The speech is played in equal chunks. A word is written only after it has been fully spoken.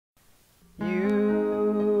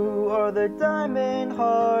for the diamond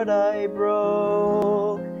heart I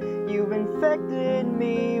broke. You've infected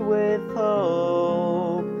me with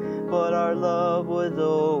hope, but our love was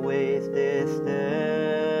always distant.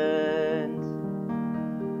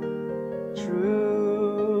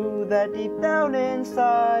 True that deep down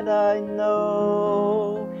inside I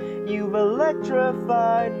know you've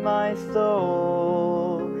electrified my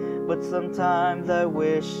soul, but sometimes I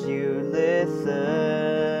wish you listened.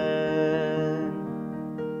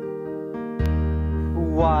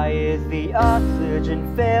 Why is the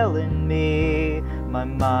oxygen failing me? My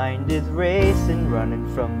mind is racing, running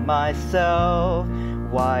from myself.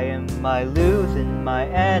 Why am I losing my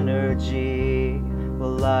energy?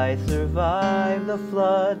 Will I survive the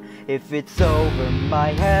flood if it's over my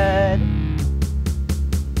head?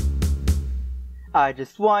 I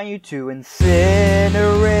just want you to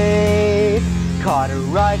incinerate,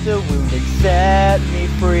 cauterize the wound and set me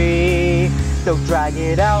free. Don't drag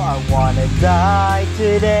it out, I wanna die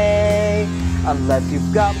today. Unless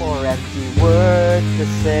you've got more empty words to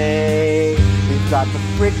say. We've got the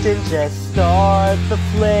friction, just start the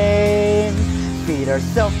flame. Feed our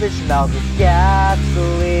selfish mouths with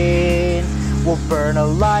gasoline. We'll burn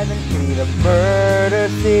alive and create a murder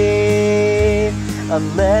scene.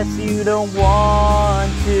 Unless you don't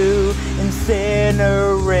want to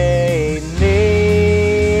incinerate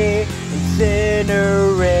me.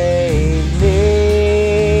 Incinerate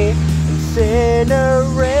me.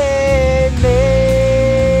 Incinerate me.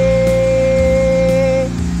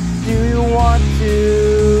 Do you want to?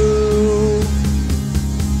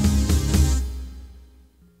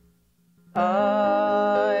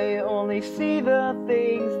 I only see the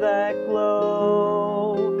things that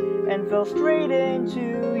glow and fell straight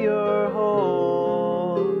into your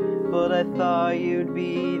hole, but I thought you'd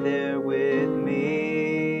be there with me.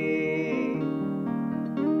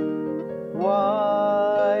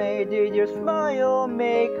 Why did your smile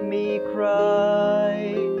make me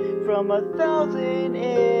cry? From 1,000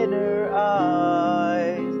 inner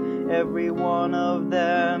eyes, every one of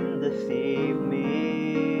them deceived me.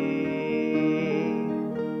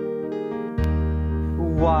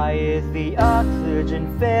 Why is the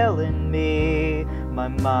oxygen failing me? My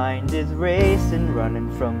mind is racing, running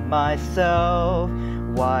from myself.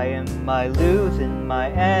 Why am I losing my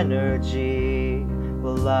energy?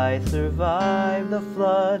 Will I survive the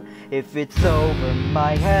flood if it's over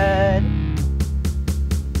my head?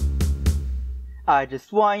 I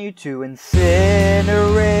just want you to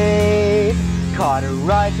incinerate,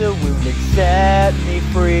 cauterize the wound and set me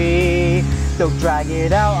free. Don't drag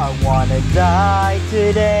it out, I wanna die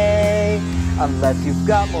today. Unless you've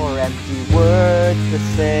got more empty words to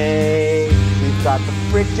say. We've got the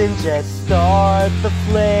friction, just start the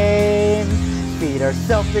flame. Feed our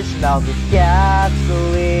selfish mouths with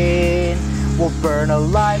gasoline. We'll burn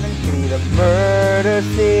alive and create a murder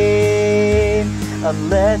scene.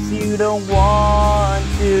 Unless you don't want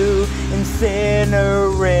to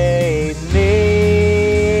incinerate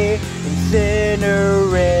me.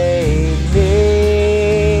 Incinerate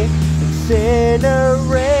me.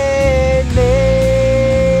 Incinerate me.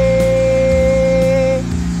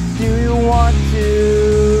 Do you want to?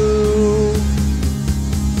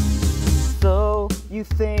 So you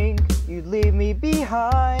think you'd leave me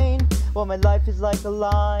behind? Well, my life is like a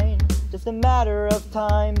line, just a matter of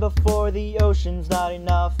time before the ocean's not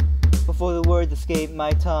enough, before the words escape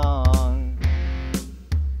my tongue.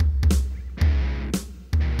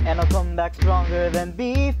 And I'll come back stronger than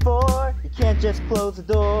before. You can't just close the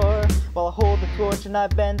door while I hold the torch and I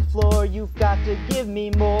bend the floor. You've got to give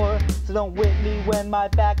me more, so don't whip me when my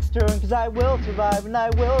back's turned, 'cause I will survive and I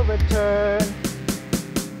will return.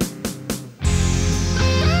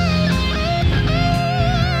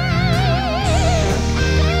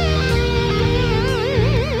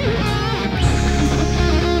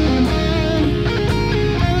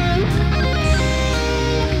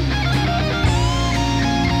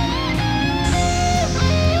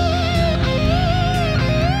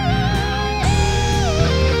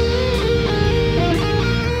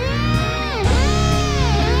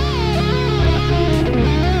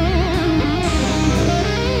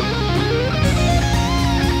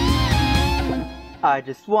 I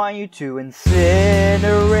just want you to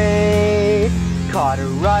incinerate,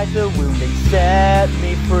 cauterize the wound and set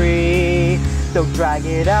me free. Don't drag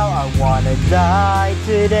it out, I wanna die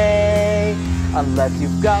today. Unless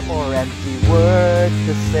you've got more empty words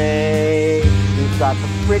to say. We've got the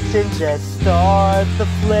friction, just start the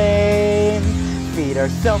flame. Feed our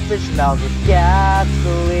selfish mouths with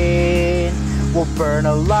gasoline. We'll burn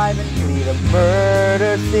alive and create a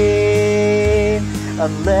murder scene.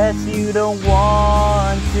 Unless you don't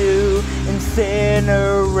want to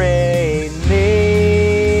incinerate